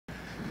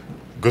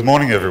Good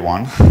morning,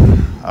 everyone.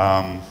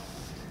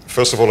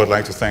 First of all, I'd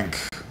like to thank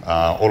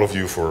all of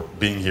you for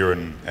being here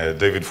and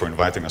David for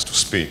inviting us to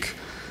speak.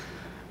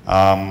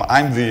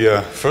 I'm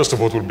the first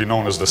of what will be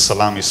known as the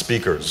salami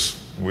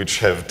speakers, which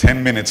have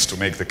 10 minutes to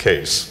make the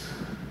case.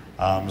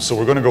 So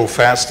we're going to go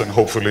fast and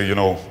hopefully,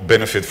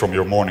 benefit from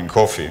your morning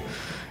coffee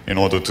in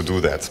order to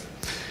do that.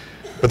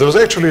 But there was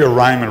actually a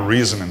rhyme and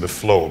reason in the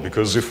flow,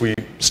 because if we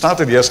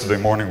started yesterday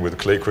morning with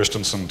Clay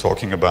Christensen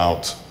talking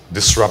about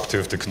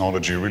disruptive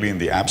technology really in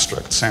the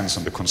abstract sense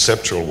and the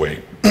conceptual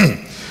way,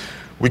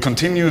 we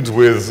continued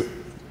with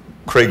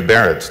Craig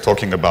Barrett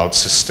talking about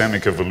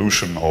systemic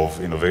evolution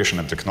of innovation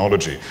and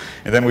technology.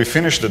 And then we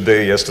finished the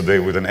day yesterday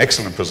with an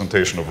excellent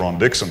presentation of Ron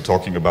Dixon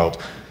talking about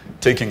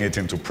taking it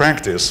into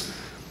practice.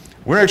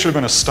 We're actually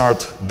going to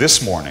start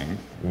this morning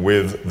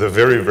with the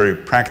very, very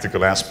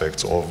practical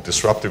aspects of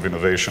disruptive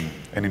innovation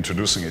and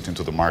introducing it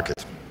into the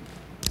market.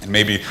 And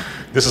maybe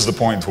this is the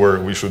point where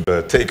we should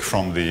take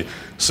from the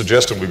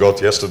suggestion we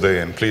got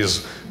yesterday, and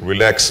please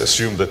relax,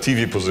 assume the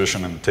TV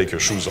position and take your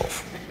shoes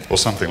off, or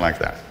something like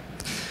that.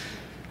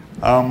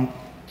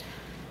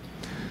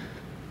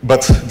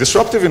 But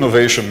disruptive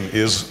innovation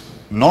is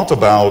not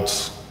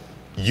about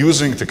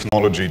using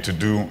technology to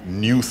do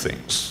new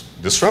things.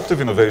 Disruptive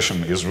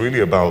innovation is really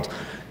about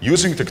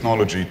using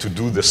technology to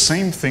do the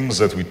same things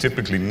that we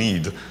typically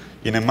need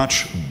in a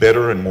much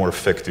better and more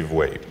effective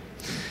way.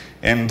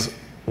 And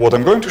what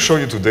I'm going to show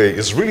you today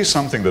is really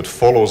something that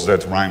follows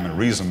that rhyme and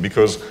reason,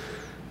 because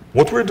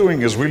what we're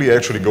doing is really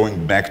actually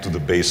going back to the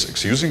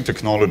basics, using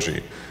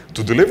technology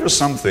to deliver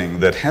something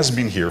that has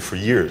been here for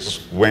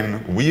years.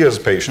 When we as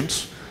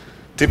patients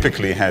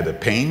typically had a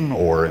pain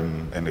or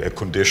a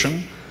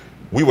condition,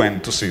 we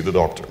went to see the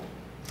doctor.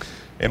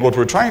 And what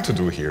we're trying to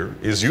do here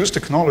is use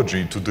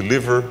technology to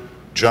deliver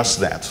just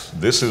that.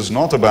 This is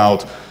not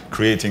about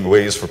creating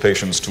ways for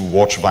patients to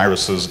watch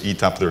viruses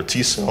eat up their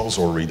T cells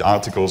or read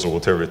articles or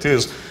whatever it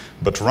is,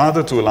 but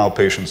rather to allow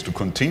patients to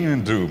continue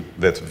and do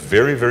that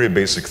very, very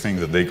basic thing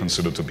that they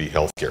consider to be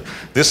healthcare.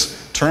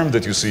 This term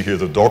that you see here,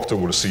 the doctor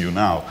will see you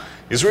now,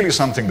 is really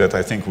something that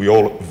I think we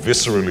all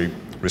viscerally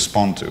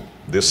respond to.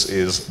 This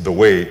is the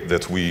way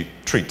that we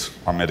treat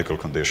our medical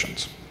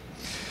conditions.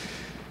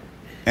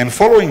 And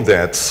following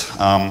that,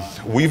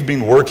 we've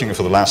been working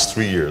for the last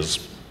 3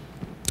 years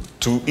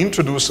to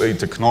introduce a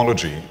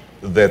technology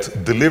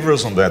that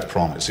delivers on that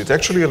promise. It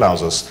actually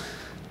allows us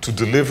to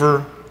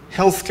deliver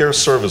healthcare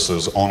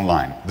services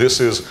online. This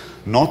is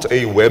not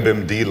a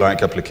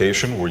WebMD-like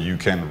application where you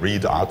can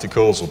read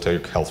articles or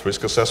take health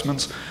risk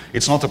assessments.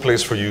 It's not a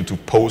place for you to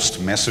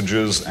post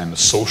messages and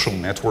social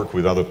network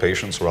with other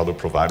patients or other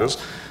providers,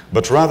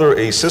 but rather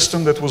a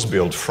system that was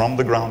built from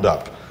the ground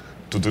up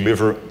to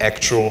deliver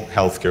actual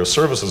healthcare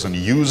services and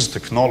use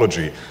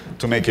technology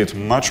to make it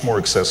much more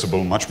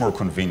accessible, much more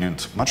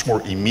convenient, much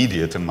more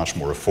immediate, and much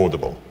more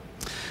affordable.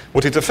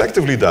 What it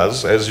effectively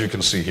does, as you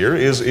can see here,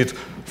 is it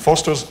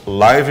fosters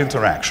live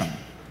interaction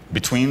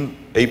between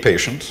a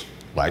patient,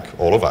 like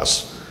all of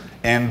us,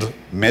 and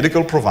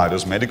medical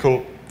providers,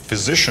 medical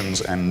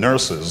physicians and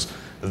nurses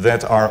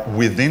that are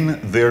within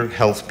their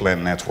health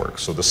plan network.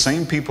 So the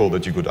same people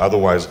that you could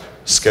otherwise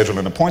schedule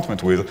an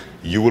appointment with,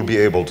 you will be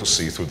able to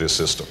see through this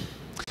system.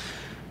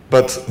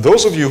 But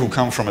those of you who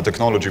come from a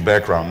technology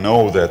background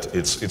know that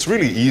it's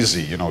really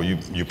easy.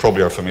 You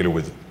probably are familiar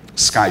with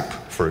Skype,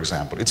 for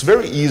example. It's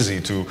very easy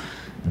to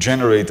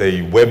generate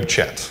a web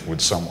chat with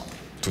someone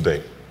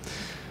today.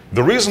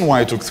 The reason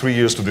why it took 3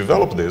 years to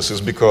develop this is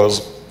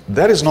because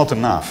that is not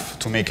enough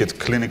to make it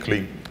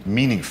clinically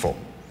meaningful.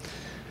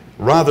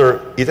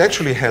 Rather, it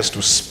actually has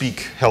to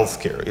speak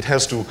healthcare. It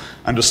has to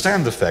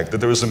understand the fact that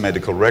there is a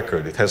medical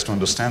record. It has to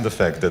understand the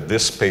fact that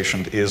this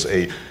patient is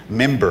a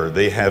member.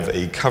 They have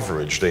a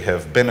coverage. They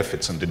have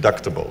benefits and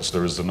deductibles.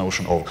 There is the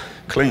notion of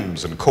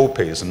claims and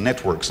co-pays and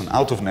networks and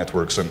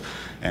out-of-networks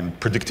and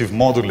predictive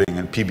modeling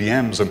and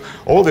PBMs and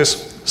all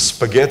this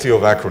spaghetti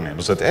of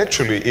acronyms that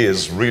actually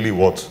is really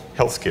what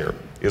healthcare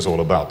is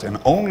all about. And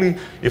only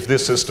if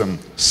this system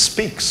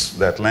speaks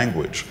that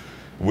language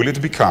will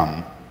it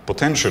become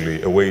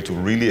potentially a way to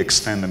really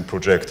extend and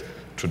project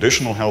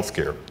traditional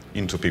healthcare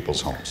into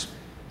people's homes.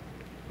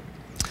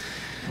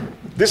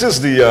 This is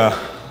the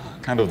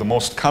kind of the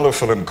most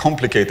colorful and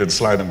complicated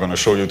slide I'm going to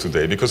show you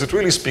today, because it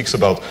really speaks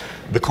about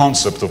the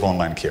concept of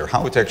online care,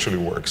 how it actually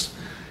works.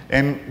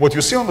 And what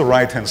you see on the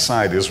right-hand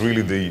side is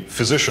really the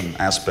physician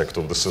aspect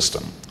of the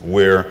system,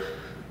 where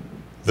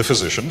the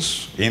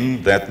physicians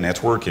in that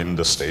network in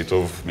the state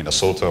of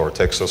Minnesota or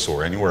Texas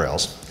or anywhere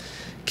else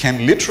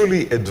can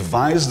literally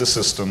advise the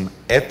system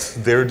at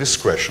their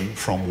discretion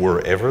from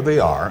wherever they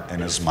are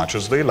and as much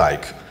as they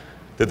like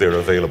that they're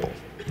available.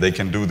 They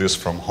can do this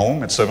from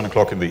home at 7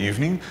 o'clock in the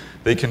evening.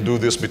 They can do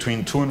this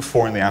between 2 and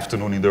 4 in the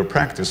afternoon in their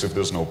practice if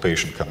there's no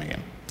patient coming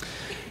in.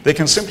 They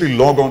can simply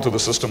log onto the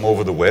system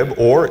over the web,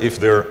 or if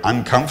they're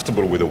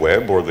uncomfortable with the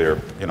web or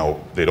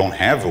they don't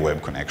have a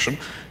web connection,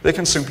 they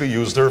can simply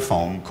use their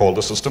phone, call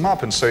the system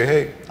up and say,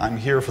 hey, I'm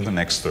here for the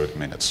next 30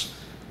 minutes.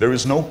 There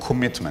is no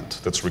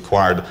commitment that's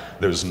required.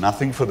 There is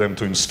nothing for them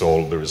to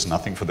install. There is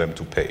nothing for them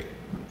to pay.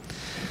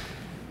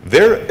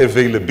 Their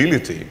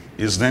availability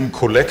is then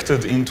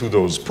collected into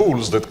those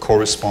pools that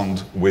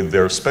correspond with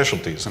their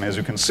specialties. And as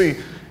you can see,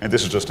 and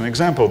this is just an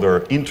example, there are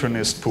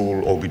internist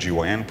pool,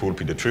 OBGYN pool,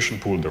 pediatrician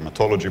pool,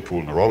 dermatology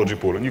pool, neurology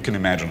pool, and you can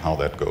imagine how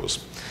that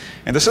goes.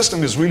 And the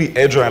system is really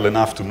agile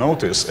enough to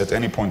notice at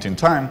any point in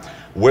time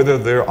whether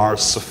there are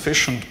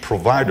sufficient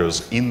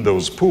providers in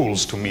those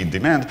pools to meet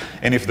demand,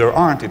 and if there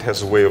aren't, it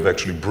has a way of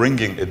actually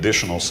bringing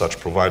additional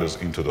such providers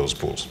into those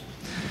pools.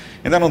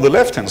 And then on the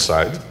left-hand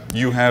side,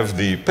 you have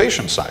the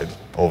patient side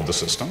of the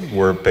system,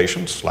 where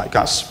patients like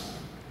us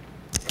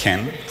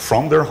can,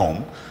 from their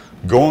home,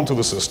 go onto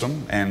the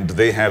system, and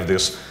they have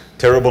this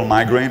terrible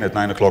migraine at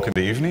 9 o'clock in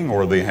the evening,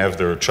 or they have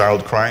their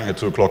child crying at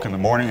 2 o'clock in the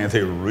morning, and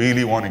they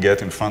really want to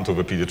get in front of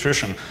a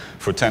pediatrician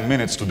for 10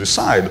 minutes to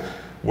decide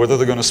whether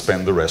they're going to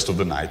spend the rest of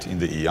the night in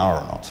the ER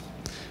or not.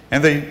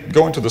 And they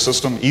go into the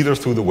system either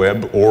through the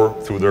web or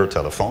through their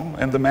telephone,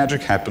 and the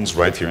magic happens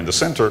right here in the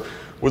center,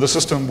 where the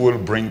system will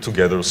bring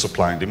together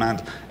supply and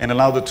demand and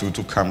allow the two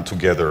to come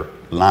together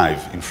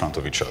live in front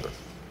of each other.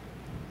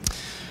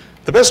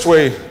 The best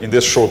way in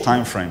this short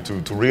time frame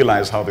to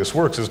realize how this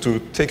works is to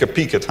take a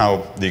peek at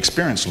how the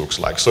experience looks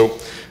like. So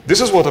this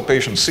is what a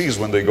patient sees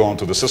when they go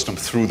onto the system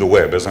through the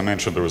web. As I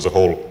mentioned, there is a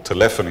whole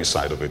telephony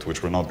side of it,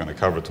 which we're not going to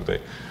cover today.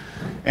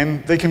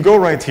 And they can go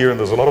right here, and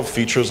there's a lot of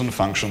features and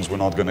functions we're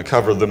not going to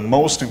cover. The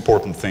most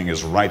important thing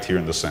is right here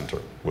in the center,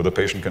 where the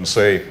patient can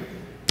say,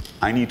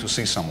 I need to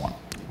see someone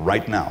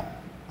right now.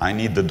 I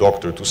need the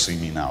doctor to see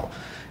me now.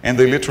 And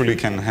they literally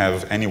can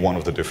have any one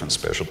of the different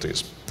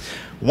specialties.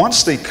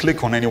 Once they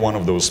click on any one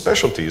of those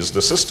specialties,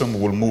 the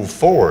system will move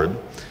forward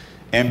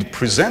and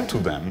present to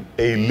them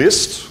a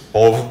list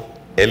of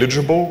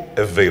eligible,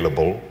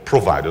 available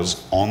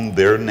providers on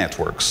their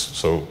networks.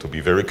 So to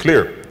be very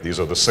clear, these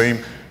are the same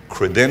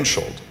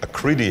credentialed,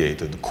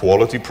 accredited,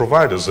 quality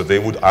providers that they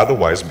would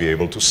otherwise be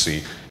able to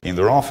see in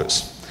their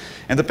office.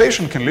 And the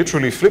patient can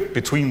literally flip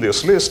between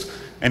this list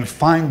and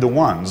find the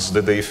ones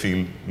that they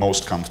feel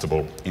most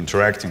comfortable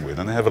interacting with.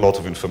 And they have a lot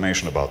of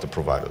information about the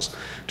providers.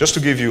 Just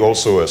to give you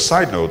also a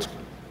side note,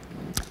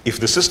 if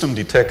the system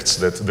detects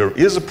that there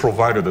is a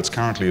provider that's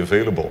currently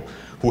available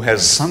who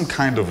has some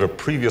kind of a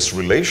previous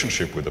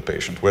relationship with the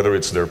patient, whether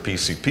it's their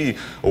PCP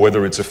or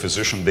whether it's a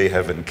physician they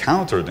have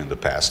encountered in the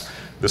past,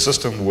 the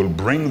system will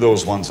bring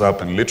those ones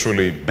up and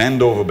literally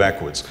bend over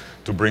backwards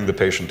to bring the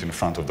patient in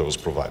front of those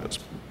providers.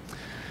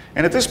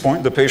 And at this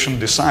point, the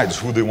patient decides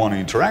who they want to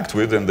interact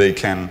with, and they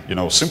can,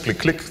 simply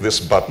click this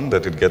button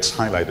that it gets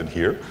highlighted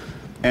here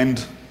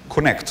and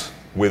connect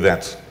with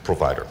that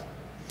provider.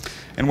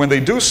 And when they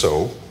do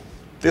so,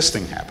 this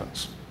thing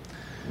happens.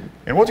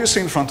 And what you see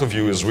in front of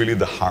you is really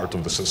the heart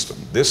of the system.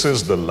 This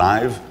is the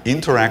live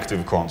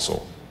interactive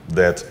console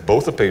that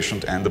both the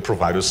patient and the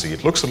provider see.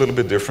 It looks a little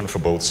bit different for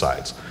both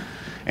sides.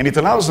 And it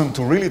allows them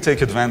to really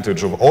take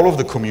advantage of all of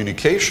the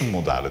communication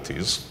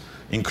modalities,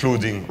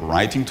 including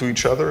writing to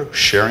each other,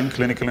 sharing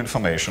clinical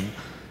information,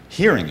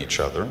 hearing each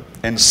other,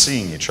 and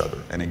seeing each other.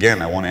 And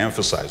again, I want to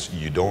emphasize,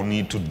 you don't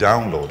need to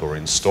download or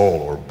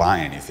install or buy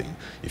anything.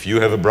 If you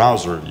have a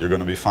browser, you're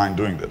going to be fine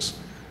doing this.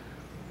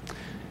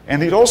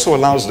 And it also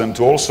allows them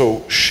to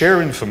also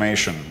share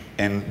information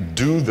and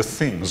do the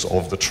things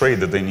of the trade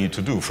that they need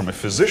to do. From a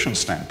physician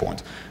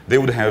standpoint, they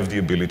would have the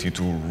ability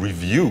to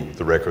review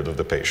the record of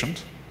the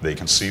patient. They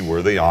can see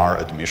where they are,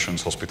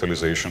 admissions,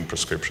 hospitalization,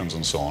 prescriptions,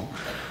 and so on.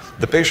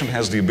 The patient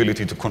has the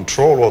ability to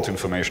control what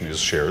information is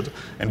shared,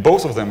 and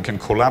both of them can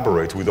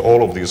collaborate with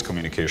all of these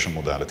communication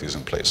modalities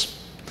in place.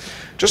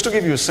 Just to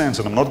give you a sense,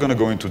 and I'm not going to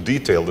go into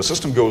detail, the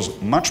system goes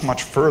much,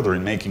 much further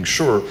in making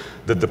sure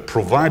that the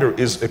provider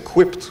is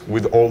equipped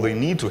with all they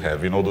need to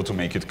have in order to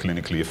make it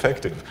clinically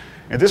effective.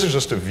 And this is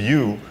just a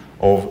view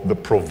of the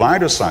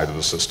provider side of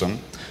the system,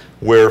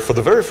 where for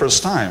the very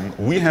first time,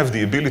 we have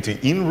the ability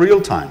in real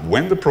time,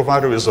 when the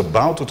provider is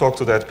about to talk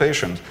to that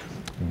patient,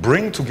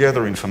 bring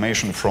together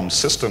information from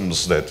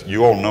systems that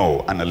you all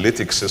know,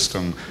 analytic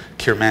system,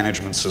 care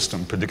management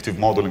system, predictive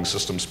modeling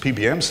systems,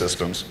 PBM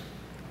systems,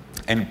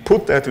 and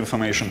put that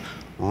information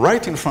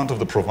right in front of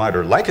the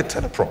provider like a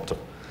teleprompter,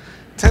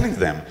 telling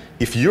them,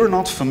 if you're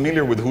not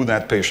familiar with who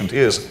that patient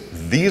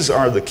is, these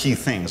are the key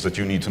things that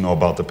you need to know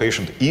about the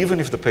patient, even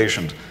if the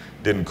patient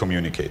didn't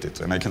communicate it.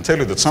 And I can tell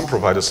you that some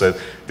providers said,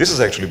 this is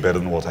actually better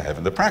than what I have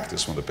in the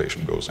practice when the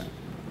patient goes in.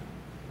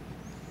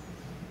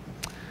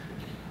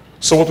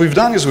 So what we've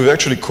done is we've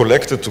actually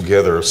collected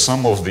together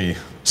some of the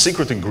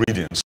secret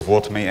ingredients of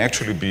what may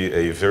actually be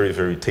a very,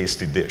 very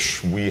tasty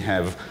dish. We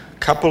have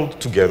coupled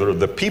together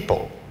the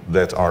people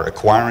that are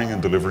acquiring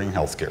and delivering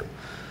healthcare.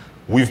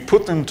 We've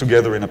put them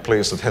together in a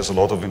place that has a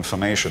lot of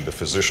information. The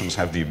physicians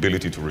have the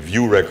ability to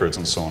review records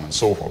and so on and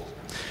so forth.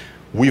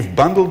 We've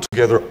bundled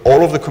together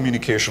all of the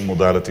communication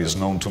modalities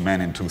known to man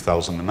in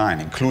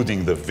 2009,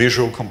 including the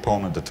visual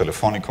component, the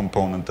telephonic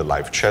component, the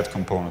live chat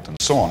component, and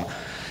so on.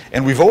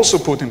 And we've also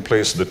put in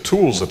place the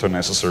tools that are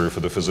necessary for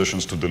the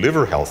physicians to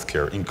deliver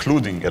healthcare,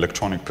 including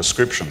electronic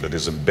prescription that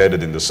is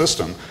embedded in the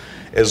system,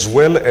 as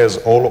well as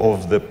all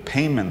of the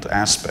payment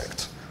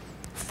aspect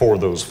for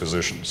those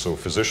physicians. So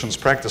physicians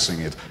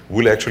practicing it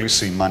will actually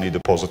see money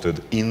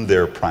deposited in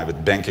their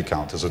private bank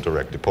account as a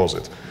direct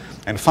deposit.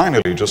 And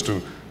finally, just to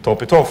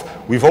top it off,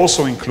 we've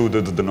also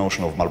included the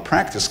notion of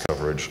malpractice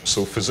coverage,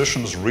 so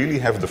physicians really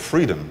have the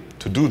freedom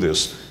to do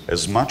this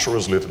as much or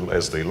as little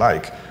as they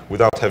like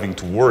without having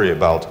to worry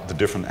about the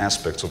different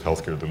aspects of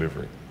healthcare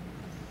delivery.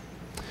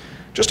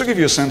 Just to give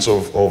you a sense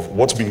of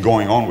what's been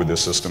going on with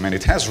this system, and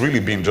it has really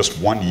been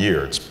just 1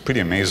 year, it's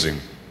pretty amazing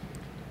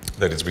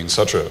that it's been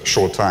such a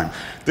short time.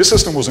 This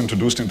system was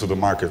introduced into the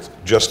market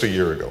just a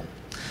year ago.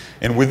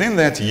 And within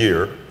that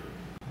year,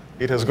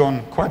 it has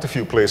gone quite a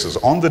few places.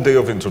 On the day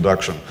of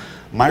introduction,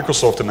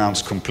 Microsoft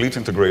announced complete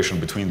integration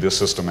between this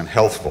system and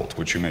HealthVault,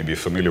 which you may be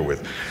familiar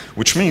with,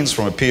 which means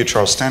from a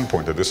PHR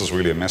standpoint, that this is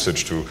really a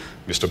message to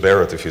Mr.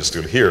 Barrett if he's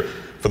still here,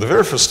 for the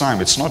very first time,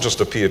 it's not just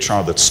a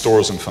PHR that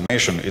stores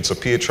information, it's a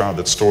PHR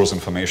that stores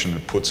information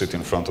and puts it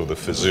in front of the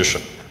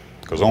physician,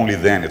 because only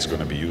then it's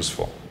going to be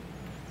useful.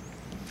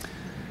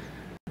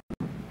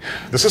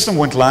 The system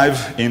went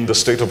live in the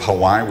state of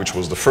Hawaii, which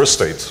was the first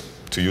state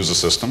to use the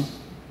system.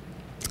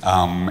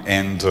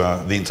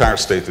 The entire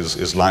state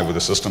is live with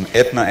the system.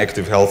 Aetna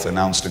Active Health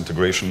announced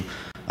integration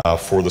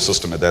for the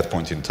system at that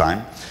point in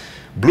time.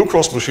 Blue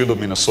Cross Blue Shield of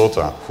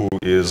Minnesota, who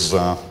is,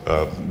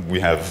 we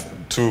have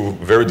two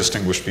very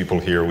distinguished people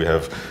here. We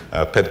have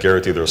Pat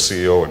Garrity, their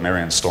CEO, and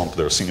Marianne Stomp,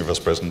 their Senior Vice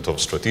President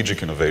of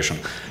Strategic Innovation,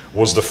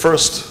 was the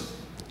first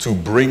to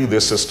bring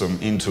this system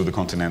into the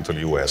continental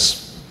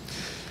US.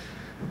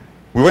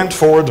 We went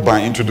forward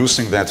by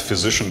introducing that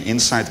physician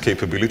insight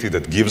capability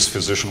that gives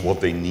physicians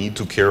what they need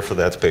to care for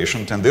that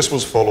patient, and this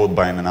was followed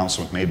by an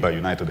announcement made by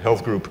United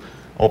Health Group,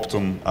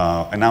 Optum,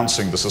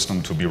 announcing the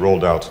system to be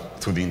rolled out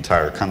through the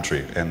entire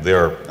country, and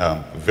they're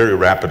very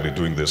rapidly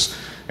doing this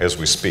as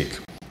we speak.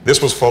 This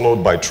was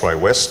followed by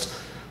TriWest,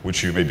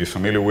 which you may be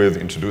familiar with,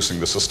 introducing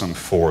the system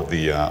for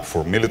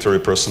military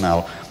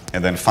personnel.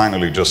 And then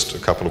finally, just a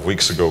couple of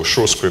weeks ago,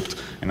 SureScript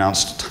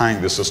announced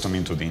tying the system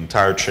into the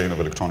entire chain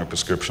of electronic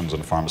prescriptions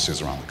and pharmacies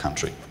around the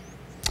country.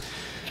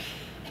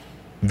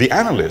 The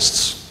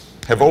analysts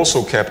have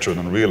also captured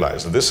and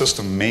realized that this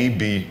system may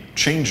be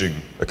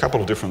changing a couple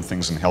of different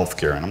things in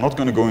healthcare. And I'm not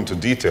going to go into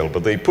detail,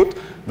 but they put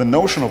the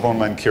notion of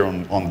online care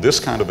on this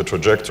kind of a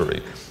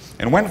trajectory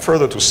and went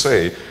further to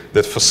say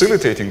that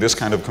facilitating this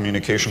kind of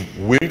communication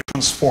will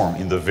transform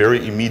in the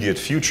very immediate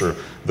future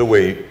the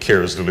way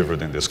care is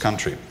delivered in this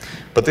country.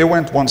 But they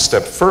went one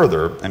step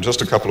further, and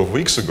just a couple of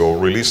weeks ago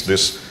released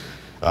this,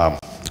 I'm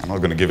not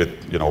going to give it,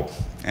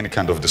 any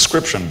kind of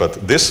description,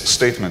 but this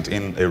statement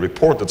in a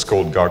report that's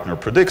called Gartner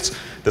Predicts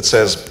that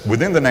says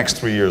within the next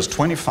 3 years,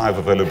 25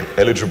 of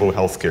eligible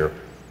healthcare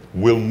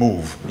will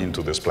move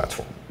into this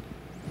platform.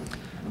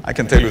 I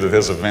can tell you that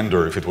as a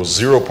vendor, if it was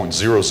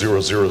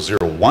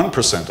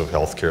 0.00001% of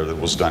healthcare that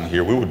was done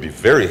here, we would be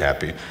very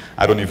happy.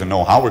 I don't even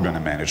know how we're going to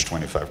manage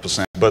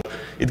 25%, but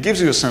it gives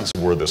you a sense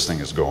of where this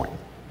thing is going.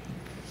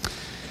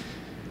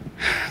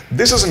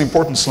 This is an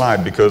important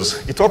slide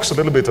because it talks a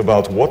little bit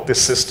about what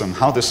this system,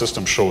 how this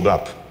system showed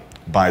up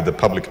by the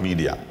public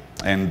media.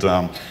 And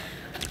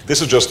this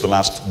is just the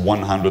last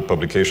 100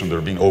 publications. There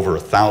have been over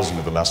 1,000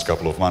 in the last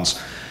couple of months.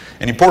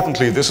 And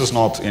importantly, this is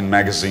not in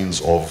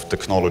magazines of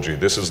technology.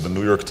 This is the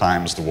New York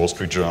Times, the Wall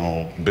Street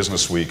Journal,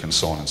 Business Week, and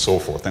so on and so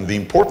forth. And the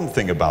important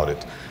thing about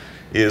it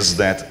is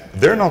that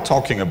they're not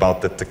talking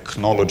about the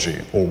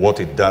technology or what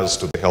it does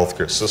to the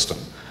healthcare system.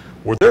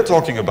 What they're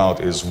talking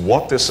about is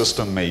what this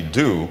system may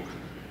do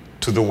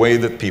to the way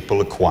that people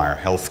acquire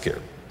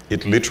healthcare.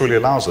 It literally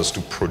allows us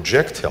to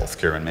project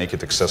healthcare and make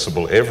it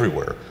accessible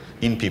everywhere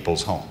in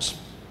people's homes.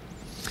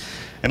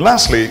 And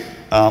lastly,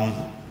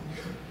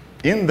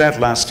 in that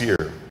last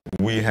year,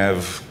 we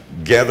have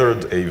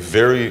gathered a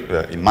very,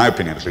 in my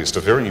opinion at least, a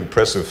very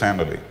impressive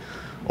family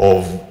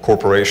of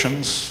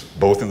corporations,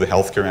 both in the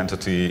healthcare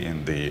entity,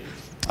 in the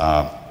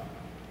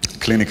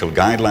clinical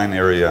guideline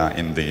area,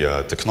 in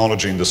the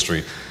technology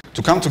industry,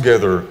 to come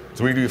together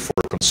really for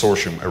a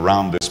consortium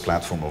around this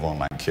platform of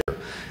online care.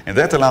 And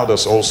that allowed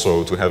us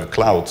also to have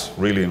clout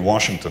really in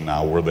Washington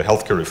now, where the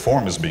healthcare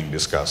reform is being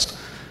discussed,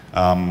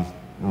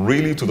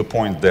 really to the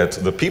point that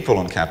the people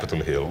on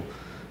Capitol Hill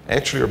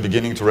actually are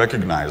beginning to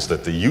recognize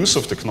that the use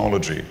of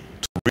technology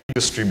to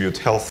redistribute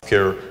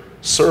healthcare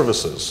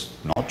services,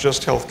 not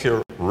just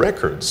healthcare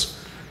records,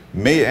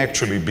 may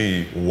actually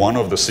be one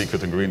of the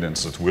secret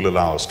ingredients that will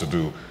allow us to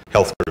do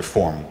healthcare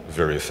reform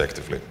very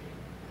effectively.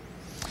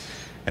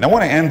 And I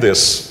want to end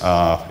this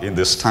in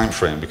this time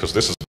frame, because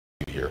this is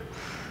here,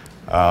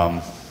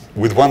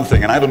 with one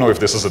thing, and I don't know if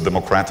this is a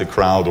Democratic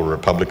crowd or a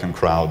Republican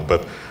crowd,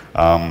 but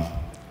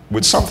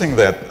with something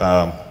that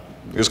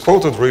is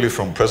quoted really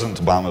from President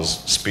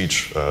Obama's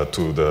speech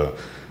to the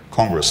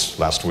Congress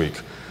last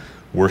week,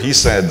 where he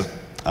said,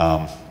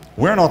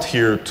 we're not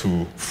here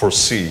to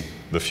foresee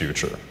the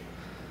future,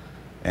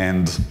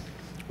 and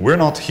we're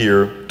not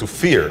here to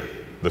fear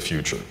the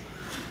future.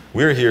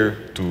 We're here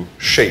to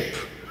shape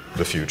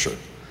the future.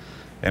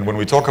 And when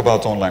we talk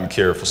about online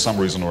care, for some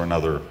reason or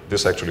another,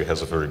 this actually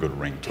has a very good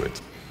ring to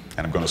it.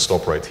 And I'm going to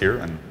stop right here,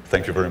 and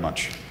thank you very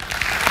much.